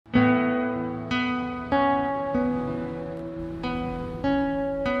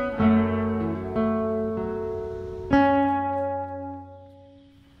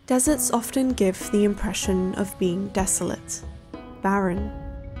Deserts often give the impression of being desolate, barren,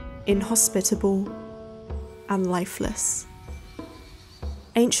 inhospitable, and lifeless.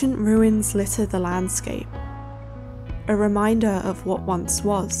 Ancient ruins litter the landscape, a reminder of what once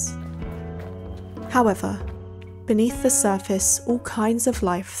was. However, beneath the surface all kinds of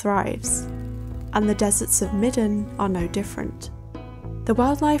life thrives, and the deserts of Midden are no different. The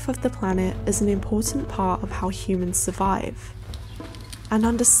wildlife of the planet is an important part of how humans survive and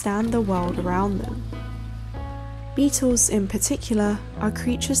understand the world around them. Beetles in particular are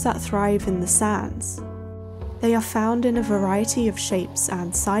creatures that thrive in the sands. They are found in a variety of shapes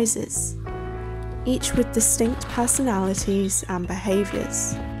and sizes, each with distinct personalities and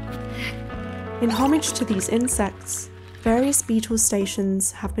behaviours. In homage to these insects, various beetle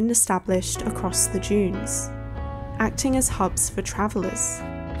stations have been established across the dunes, acting as hubs for travellers,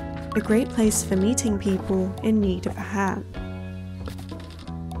 a great place for meeting people in need of a hand.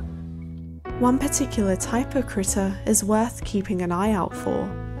 One particular type of critter is worth keeping an eye out for: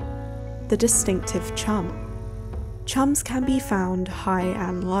 the distinctive chum. Chums can be found high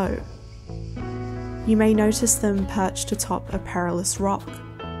and low. You may notice them perched atop a perilous rock,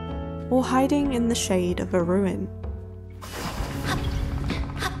 or hiding in the shade of a ruin.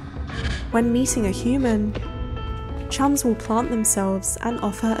 When meeting a human, chums will plant themselves and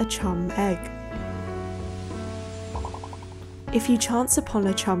offer a chum egg. If you chance upon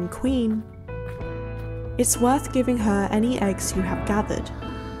a chum queen, it's worth giving her any eggs you have gathered,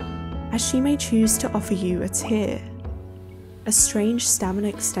 as she may choose to offer you a tear, a strange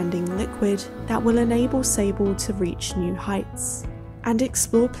stamina-extending liquid that will enable Sable to reach new heights and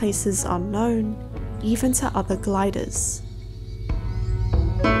explore places unknown, even to other gliders.